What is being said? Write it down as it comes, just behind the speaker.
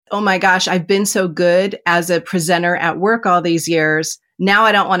oh my gosh, I've been so good as a presenter at work all these years. Now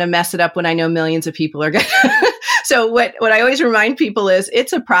I don't want to mess it up when I know millions of people are going to. So what I always remind people is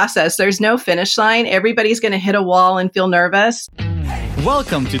it's a process. There's no finish line. Everybody's going to hit a wall and feel nervous.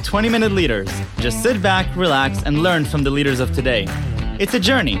 Welcome to 20-Minute Leaders. Just sit back, relax, and learn from the leaders of today. It's a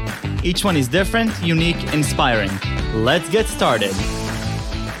journey. Each one is different, unique, inspiring. Let's get started.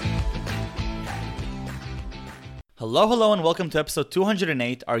 Hello, and welcome to episode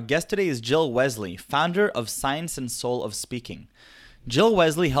 208. Our guest today is Jill Wesley, founder of Science and Soul of Speaking. Jill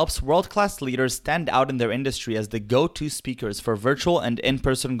Wesley helps world-class leaders stand out in their industry as the go-to speakers for virtual and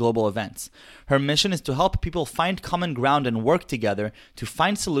in-person global events. Her mission is to help people find common ground and work together to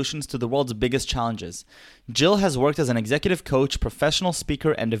find solutions to the world's biggest challenges. Jill has worked as an executive coach, professional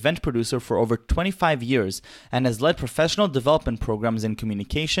speaker, and event producer for over 25 years and has led professional development programs in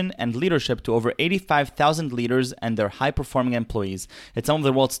communication and leadership to over 85,000 leaders and their high-performing employees at some of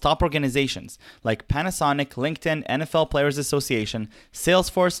the world's top organizations like Panasonic, LinkedIn, NFL Players Association,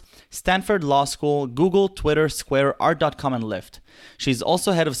 Salesforce, Stanford Law School, Google, Twitter, Square, Art.com, and Lyft. She's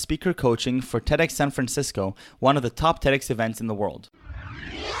also head of speaker coaching for TEDx San Francisco, one of the top TEDx events in the world.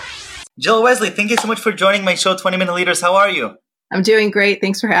 Jill Wesley, thank you so much for joining my show, 20-Minute Leaders. How are you? I'm doing great.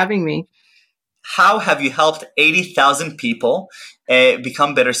 Thanks for having me. How have you helped 80,000 people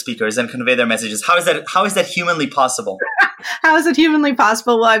become better speakers and convey their messages? How is that humanly possible? How is it humanly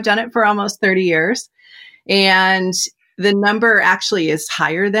possible? Well, I've done it for almost 30 years. And the number actually is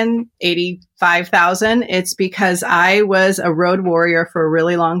higher than 85,000. It's because I was a road warrior for a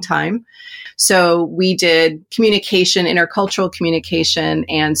really long time. So we did communication, intercultural communication,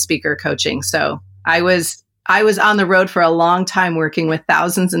 and speaker coaching. So I was on the road for a long time working with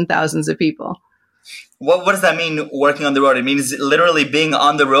thousands and thousands of people. What does that mean, working on the road? It means literally being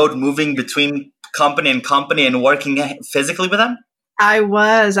on the road, moving between company and working physically with them?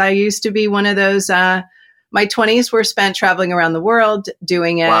 I used to be one of those, my 20s were spent traveling around the world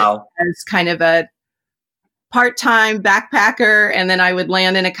doing it as kind of a part-time backpacker. And then I would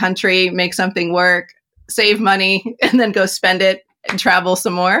land in a country, make something work, save money, and then go spend it and travel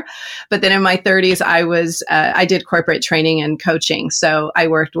some more. But then in my 30s, I did corporate training and coaching. So I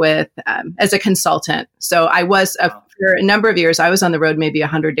worked with, as a consultant. So I was, for a number of years, I was on the road maybe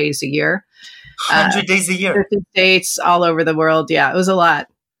 100 days a year. 100 days a year? 50 states all over the world. Yeah, it was a lot.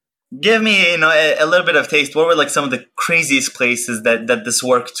 Give me, a little bit of taste. What were like some of the craziest places that this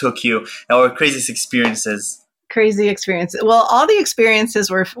work took you, or craziest experiences? Crazy experiences. Well, all the experiences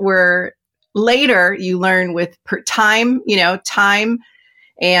were later. You learn with time. Time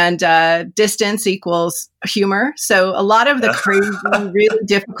and distance equals humor. So a lot of the crazy, really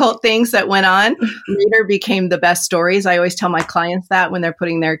difficult things that went on later became the best stories. I always tell my clients that when they're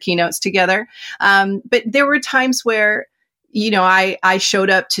putting their keynotes together. But there were times where I showed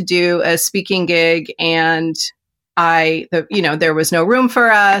up to do a speaking gig and there was no room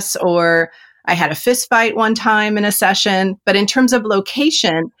for us, or I had a fist fight one time in a session. But in terms of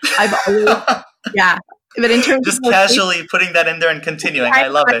location, I've always, But in terms just of casually putting that in there and continuing. I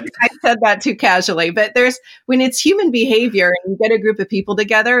love it. I said that too casually, but when it's human behavior and you get a group of people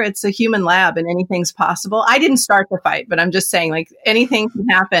together, it's a human lab and anything's possible. I didn't start the fight, but I'm just saying like anything can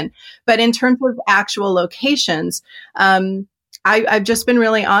happen. But in terms of actual locations, I've just been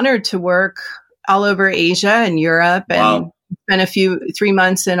really honored to work all over Asia and Europe, and spent 3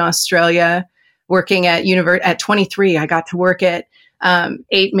 months in Australia working at 23. I got to work at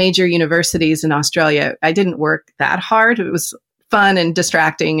 8 major universities in Australia. I didn't work that hard. It was fun and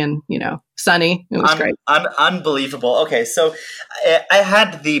distracting and, sunny. It was great. Unbelievable. Okay. So I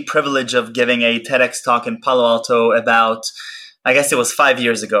had the privilege of giving a TEDx talk in Palo Alto about, I guess it was 5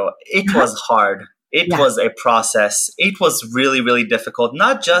 years ago. It was hard. It was a process. It was really, really difficult.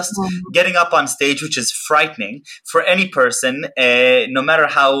 Not just getting up on stage, which is frightening for any person, no matter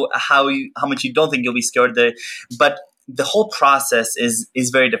how much you don't think you'll be scared. But the whole process is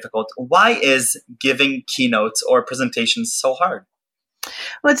very difficult. Why is giving keynotes or presentations so hard?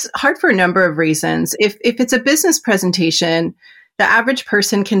 Well, it's hard for a number of reasons. If it's a business presentation, the average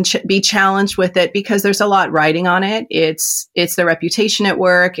person can be challenged with it because there's a lot riding on it. It's the reputation at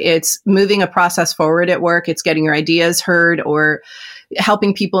work. It's moving a process forward at work. It's getting your ideas heard or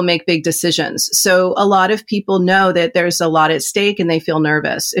helping people make big decisions. So a lot of people know that there's a lot at stake and they feel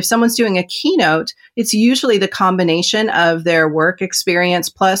nervous. If someone's doing a keynote, it's usually the combination of their work experience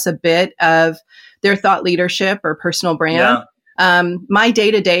plus a bit of their thought leadership or personal brand. Yeah. My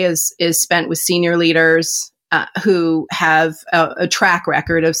day-to-day is spent with senior leaders who have a track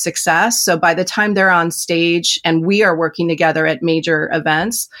record of success. So by the time they're on stage and we are working together at major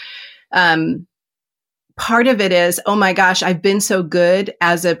events, part of it is, oh my gosh, I've been so good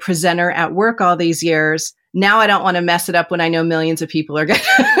as a presenter at work all these years. Now I don't want to mess it up when I know millions of people are going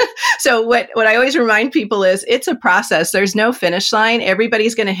to. So what I always remind people is it's a process. There's no finish line.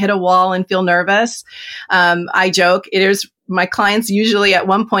 Everybody's going to hit a wall and feel nervous. I joke. My clients usually at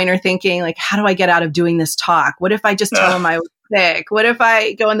one point are thinking like, how do I get out of doing this talk? What if I just tell them I was sick? What if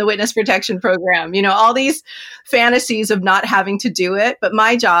I go in the witness protection program? All these fantasies of not having to do it. But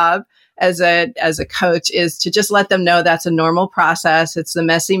my job as a coach is to just let them know that's a normal process. It's the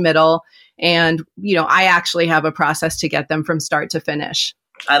messy middle. And, I actually have a process to get them from start to finish.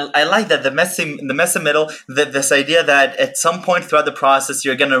 I like that, the messy middle, this idea that at some point throughout the process,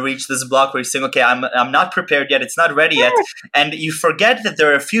 you're going to reach this block where you're saying, okay, I'm not prepared yet. It's not ready yet. And you forget that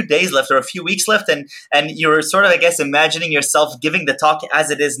there are a few days left or a few weeks left. And you're sort of, I guess, imagining yourself giving the talk as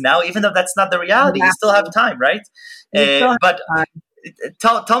it is now, even though that's not the reality. Exactly. You still have time, right?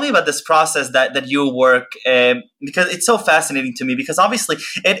 Tell me about this process that you work, because it's so fascinating to me, because obviously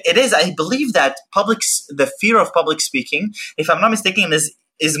it is, I believe that the fear of public speaking, if I'm not mistaken,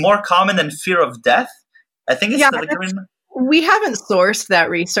 is more common than fear of death. I think it's we haven't sourced that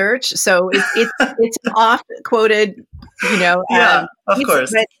research, so it's an oft quoted, of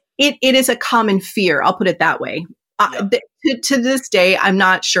course. But it is a common fear. I'll put it that way. To this day, I'm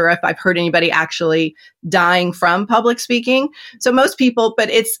not sure if I've heard anybody actually dying from public speaking. So most people, but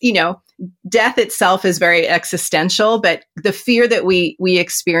it's, death itself is very existential, but the fear that we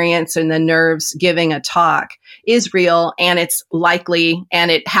experience and the nerves giving a talk is real, and it's likely,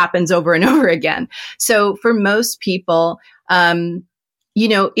 and it happens over and over again. So for most people,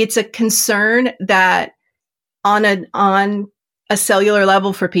 it's a concern that on a cellular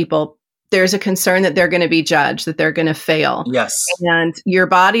level for people, there's a concern that they're going to be judged, that they're going to fail. Yes. And your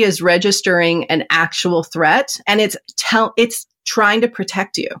body is registering an actual threat, and it's trying to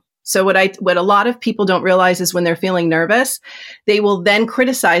protect you. So what a lot of people don't realize is when they're feeling nervous, they will then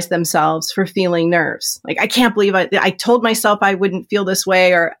criticize themselves for feeling nerves. Like, I can't believe I told myself I wouldn't feel this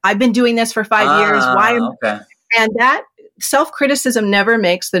way, or I've been doing this for 5 years. Why? And that self-criticism never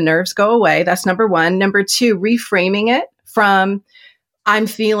makes the nerves go away. That's number one. Number two, reframing it from I'm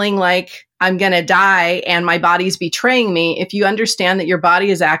feeling like I'm going to die and my body's betraying me. If you understand that your body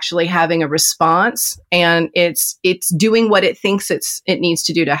is actually having a response and it's doing what it thinks it needs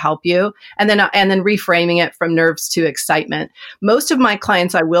to do to help you, and then reframing it from nerves to excitement. Most of my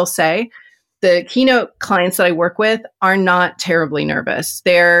clients, I will say, the keynote clients that I work with are not terribly nervous.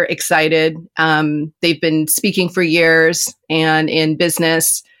 They're excited. They've been speaking for years and in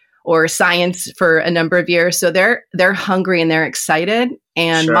business or science for a number of years. So they're hungry and they're excited.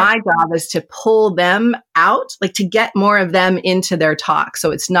 And Sure. My job is to pull them out, like to get more of them into their talk.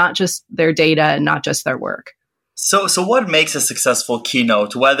 So it's not just their data and not just their work. So what makes a successful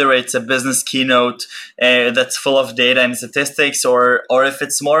keynote, whether it's a business keynote that's full of data and statistics, or if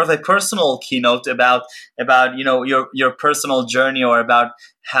it's more of a personal keynote about your personal journey, or about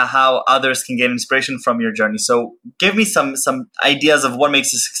how others can get inspiration from your journey. So give me some ideas of what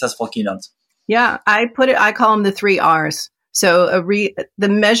makes a successful keynote. Yeah, I call them the 3 R's. So the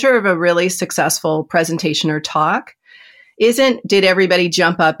measure of a really successful presentation or talk isn't did everybody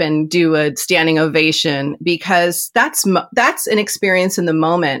jump up and do a standing ovation, because that's an experience in the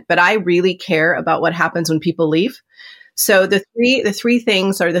moment, but I really care about what happens when people leave. So the three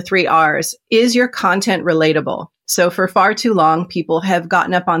things are the 3 R's. Is your content relatable? So for far too long, people have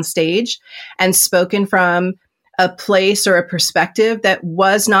gotten up on stage and spoken from a place or a perspective that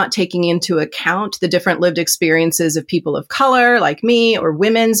was not taking into account the different lived experiences of people of color like me, or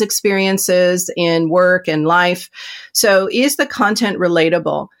women's experiences in work and life. So is the content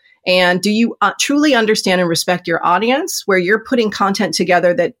relatable? And do you truly understand and respect your audience, where you're putting content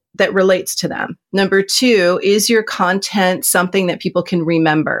together that relates to them? Number 2, is your content something that people can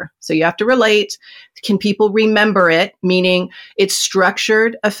remember? So you have to relate. Can people remember it? Meaning it's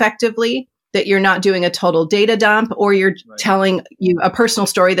structured effectively, that you're not doing a total data dump, or you're telling you a personal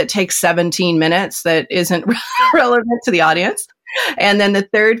story that takes 17 minutes that isn't relevant to the audience. And then the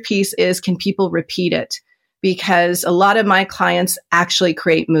third piece is, can people repeat it? Because a lot of my clients actually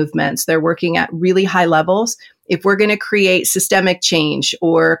create movements. They're working at really high levels. If we're going to create systemic change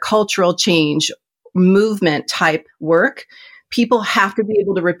or cultural change, movement type work, people have to be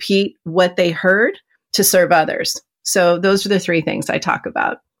able to repeat what they heard to serve others. So those are the 3 things I talk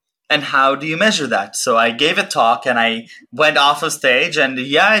about. And how do you measure that? So I gave a talk and I went off of stage, and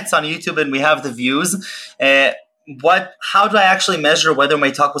it's on YouTube and we have the views. How do I actually measure whether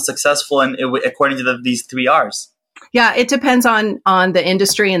my talk was successful and according to these 3 R's? Yeah, it depends on the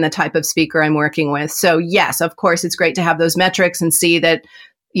industry and the type of speaker I'm working with. So yes, of course, it's great to have those metrics and see that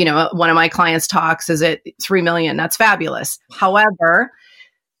one of my clients' talks is at 3 million. That's fabulous. However,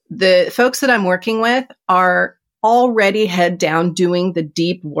 the folks that I'm working with are already head down doing the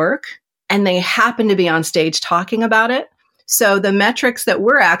deep work, and they happen to be on stage talking about it. So the metrics that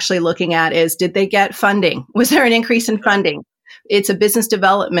we're actually looking at is, did they get funding? Was there an increase in funding? It's a business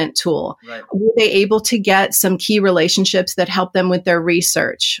development tool. Right. Were they able to get some key relationships that help them with their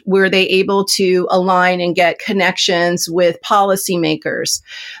research? Were they able to align and get connections with policymakers?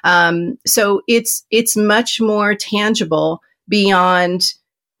 So it's much more tangible beyond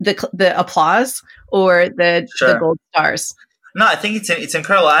the applause or the gold stars. No, I think it's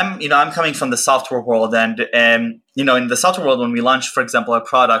incredible. I'm coming from the software world, and in the software world, when we launch, for example, a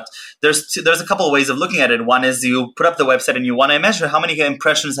product, there's a couple of ways of looking at it. One is you put up the website and you want to measure how many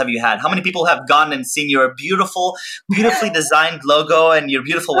impressions have you had, how many people have gone and seen your beautifully designed logo and your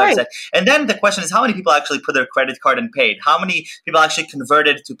beautiful website. And then the question is, how many people actually put their credit card and paid? How many people actually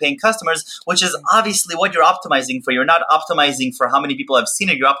converted to paying customers, which is obviously what you're optimizing for. You're not optimizing for how many people have seen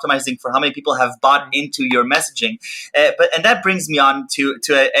it. You're optimizing for how many people have bought into your messaging. And that brings me on to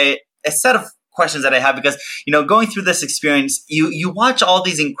a set of questions that I have, because going through this experience, you watch all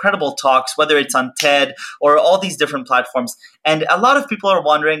these incredible talks, whether it's on TED or all these different platforms, and a lot of people are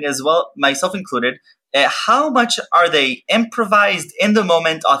wondering as well, myself included, how much are they improvised in the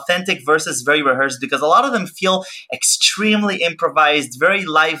moment, authentic versus very rehearsed? Because a lot of them feel extremely improvised, very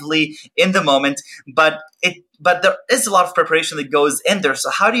lively in the moment, but there is a lot of preparation that goes in there. So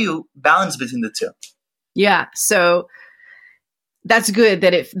how do you balance between the two? Yeah, so that's good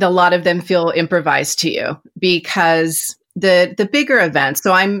that a lot of them feel improvised to you, because the bigger events.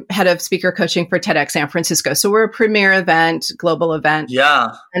 So I'm head of speaker coaching for TEDx San Francisco. So we're a premier event, global event. Yeah.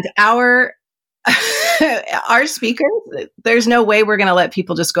 And our speakers, there's no way we're going to let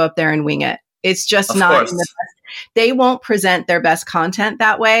people just go up there and wing it. It's just not in the best. They won't present their best content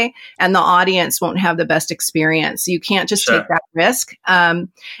that way, and the audience won't have the best experience. You can't just take that risk.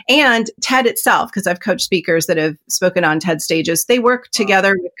 And TED itself, because I've coached speakers that have spoken on TED stages, they work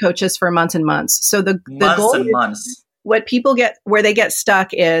together with coaches for months and months. So the goal is, what people get, where they get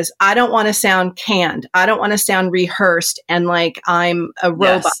stuck is, I don't want to sound canned. I don't want to sound rehearsed and like I'm a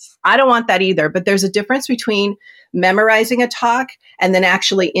robot. Yes. I don't want that either. But there's a difference between memorizing a talk and then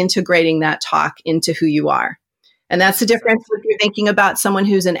actually integrating that talk into who you are. And that's the difference if you're thinking about someone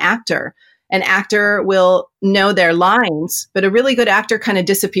who's an actor. An actor will know their lines, but a really good actor kind of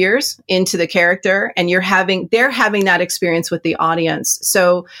disappears into the character, and they're having that experience with the audience.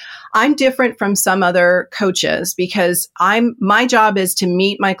 So I'm different from some other coaches because my job is to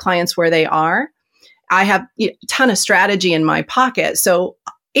meet my clients where they are. I have a ton of strategy in my pocket. So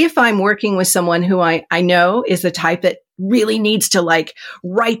if I'm working with someone who I know is the type that really needs to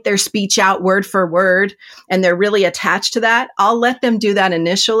write their speech out word for word, and they're really attached to that, I'll let them do that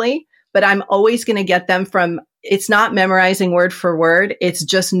initially, but I'm always going to get them from, it's not memorizing word for word, it's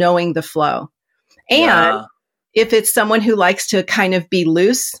just knowing the flow. And if it's someone who likes to kind of be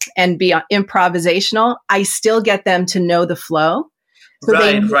loose and be improvisational, I still get them to know the flow. So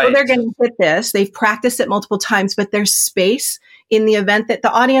they know they're going to hit this. They've practiced it multiple times, but there's space in the event that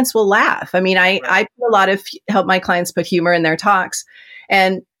the audience will laugh. I mean, I help my clients put humor in their talks,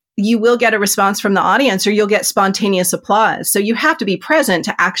 and you will get a response from the audience, or you'll get spontaneous applause. So you have to be present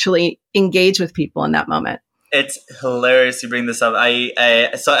to actually engage with people in that moment. It's hilarious you bring this up.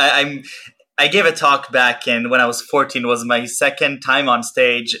 I gave a talk back when I was 14. It was my second time on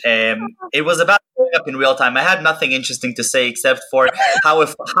stage. It was about growing up in real time. I had nothing interesting to say except for how a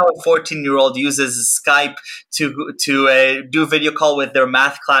 14-year-old uses Skype to do a video call with their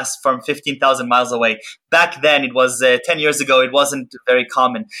math class from 15,000 miles away. Back then, it was 10 years ago. It wasn't very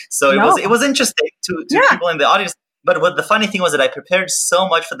common, so it was interesting to people in the audience. But what the funny thing was that I prepared so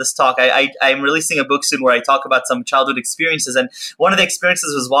much for this talk. I'm releasing a book soon where I talk about some childhood experiences. And one of the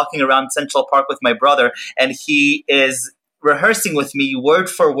experiences was walking around Central Park with my brother, and he is rehearsing with me word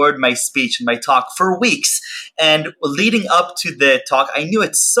for word my speech and my talk for weeks. And leading up to the talk, I knew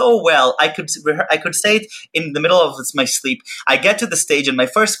it so well. I could say it in the middle of my sleep. I get to the stage and my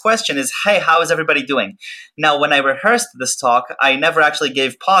first question is, hey, how is everybody doing? Now, when I rehearsed this talk, I never actually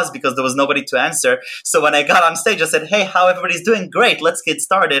gave pause because there was nobody to answer. So when I got on stage, I said, hey, how everybody's doing? Great, let's get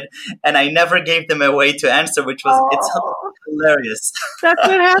started. And I never gave them a way to answer, which was it's hilarious. That's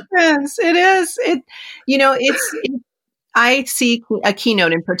what happens. It is. I see a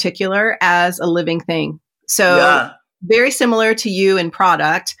keynote in particular as a living thing. So very similar to you in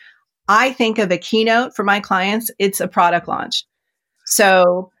product, I think of a keynote for my clients, it's a product launch.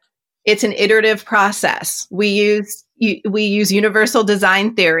 So it's an iterative process. We use, we use universal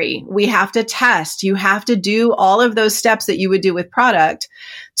design theory. We have to test. You have to do all of those steps that you would do with product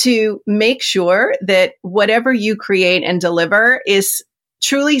to make sure that whatever you create and deliver is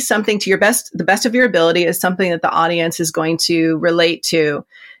truly something to the best of your ability, is something that the audience is going to relate to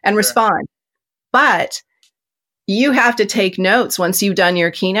and respond. But you have to take notes once you've done your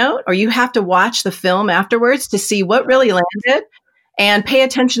keynote, or you have to watch the film afterwards to see what really landed, and pay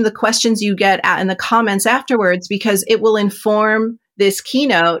attention to the questions you get in the comments afterwards, because it will inform this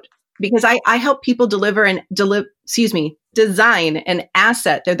keynote. Because I help people design an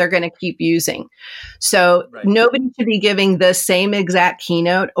asset that they're going to keep using. So nobody should be giving the same exact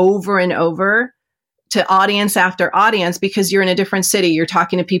keynote over and over to audience after audience, because you're in a different city. You're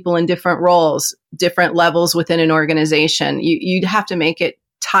talking to people in different roles, different levels within an organization. You'd have to make it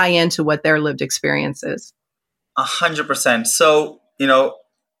tie into what their lived experience is. 100%. So, in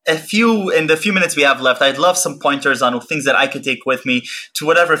the few minutes we have left, I'd love some pointers on things that I could take with me to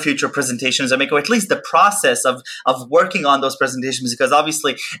whatever future presentations I make, or at least the process of working on those presentations, because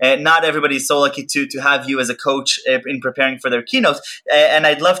obviously not everybody is so lucky to have you as a coach in preparing for their keynotes. And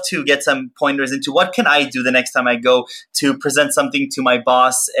I'd love to get some pointers into what can I do the next time I go to present something to my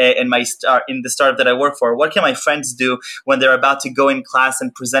boss in the startup that I work for. What can my friends do when they're about to go in class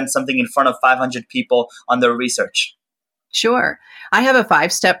and present something in front of 500 people on their research? Sure. I have a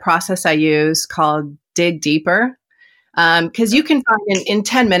 5-step process I use called Dig Deeper. Because you can find in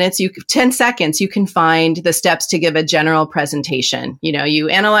 10 minutes, 10 seconds, you can find the steps to give a general presentation. You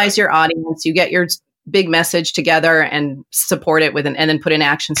analyze your audience, you get your big message together and support it and then put an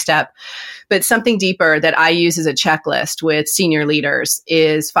action step. But something deeper that I use as a checklist with senior leaders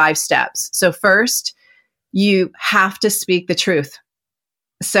is 5 steps. So first, you have to speak the truth.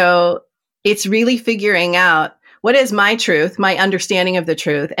 So it's really figuring out, what is my truth, my understanding of the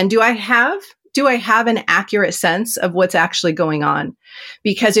truth? And do I have an accurate sense of what's actually going on?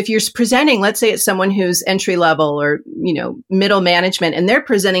 Because if you're presenting, let's say it's someone who's entry level or, middle management, and they're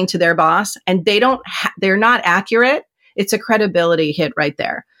presenting to their boss and they're not accurate, it's a credibility hit right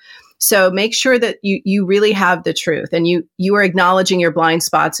there. So make sure that you really have the truth and you are acknowledging your blind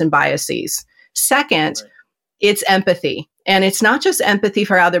spots and biases. Second, it's empathy. And it's not just empathy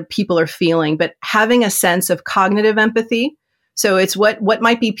for how other people are feeling, but having a sense of cognitive empathy. So it's what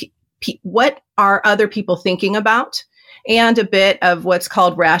might be, what are other people thinking about, and a bit of what's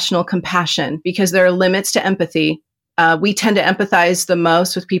called rational compassion, because there are limits to empathy. We tend to empathize the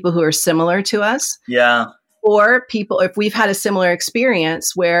most with people who are similar to us. Yeah. Or people, if we've had a similar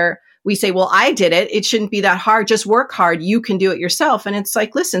experience where we say, well, I did it. It shouldn't be that hard. Just work hard. You can do it yourself. And it's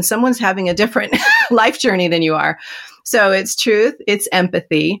like, listen, someone's having a different life journey than you are. So it's truth, it's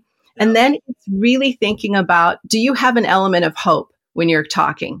empathy. Yeah. And then it's really thinking about, do you have an element of hope when you're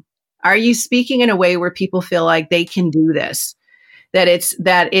talking? Are you speaking in a way where people feel like they can do this? That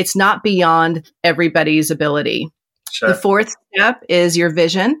it's not beyond everybody's ability. Sure. The 4th step is your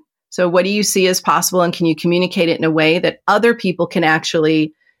vision. So what do you see as possible, and can you communicate it in a way that other people can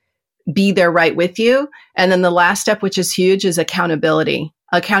actually be there right with you? And then the last step, which is huge, is accountability.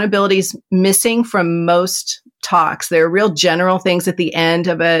 Accountability is missing from most talks. There are real general things at the end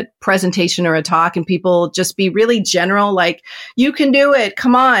of a presentation or a talk, and people just be really general, like, you can do it,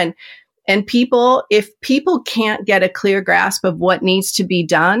 come on. And if people can't get a clear grasp of what needs to be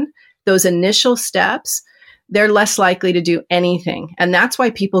done, those initial steps, they're less likely to do anything. And that's why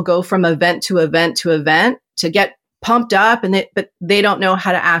people go from event to event to event to get pumped up, but they don't know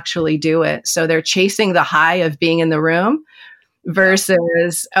how to actually do it. So they're chasing the high of being in the room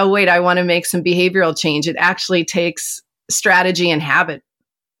versus, oh, wait, I want to make some behavioral change. It actually takes strategy and habit.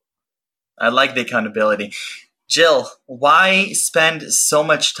 I like the accountability. Jill, why spend so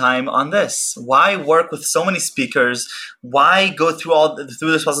much time on this? Why work with so many speakers? Why go through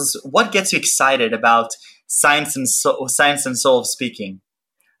this process? What gets you excited about science and soul of speaking?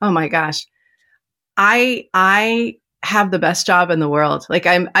 Oh my gosh. I have the best job in the world. Like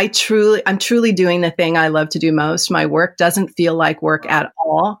I'm truly doing the thing I love to do most. My work doesn't feel like work at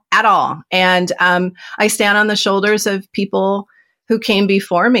all. And I stand on the shoulders of people who came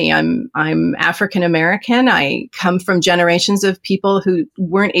before me. I'm African American. I come from generations of people who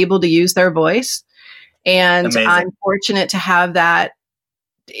weren't able to use their voice. And amazing. I'm fortunate to have that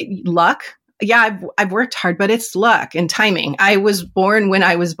luck. Yeah, I've worked hard, but it's luck and timing. I was born when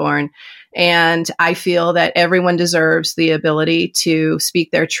I was born. And I feel that everyone deserves the ability to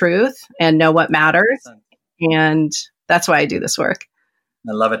speak their truth and know what matters. And that's why I do this work.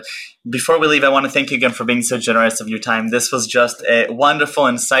 I love it. Before we leave, I want to thank you again for being so generous of your time. This was just wonderful,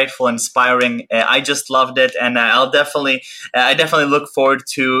 insightful, inspiring. I just loved it, and I definitely look forward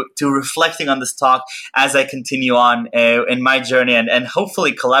to reflecting on this talk as I continue on in my journey, and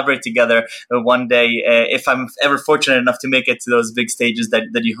hopefully collaborate together one day if I'm ever fortunate enough to make it to those big stages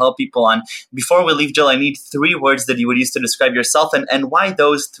that you help people on. Before we leave, Jill, I need 3 words that you would use to describe yourself, and why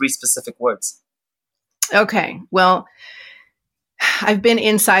those 3 specific words? Okay, well, I've been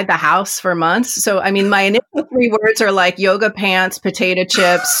inside the house for months. So, I mean, my initial 3 words are like yoga pants, potato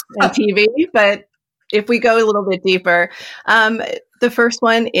chips, and TV. But if we go a little bit deeper, the first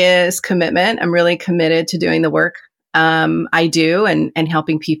one is commitment. I'm really committed to doing the work I do and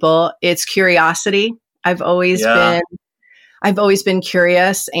helping people. It's curiosity. I've always been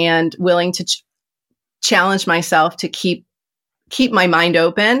curious and willing to challenge myself to keep my mind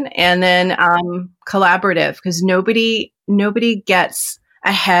open, and then collaborative, because nobody gets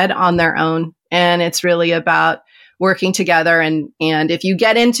ahead on their own, and it's really about working together. And if you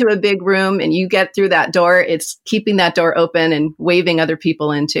get into a big room and you get through that door, it's keeping that door open and waving other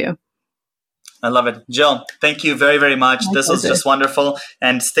people into. I love it. Jill, thank you very, very much. This was just wonderful,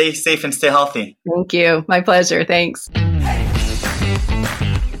 and stay safe and stay healthy. Thank you. My pleasure. Thanks.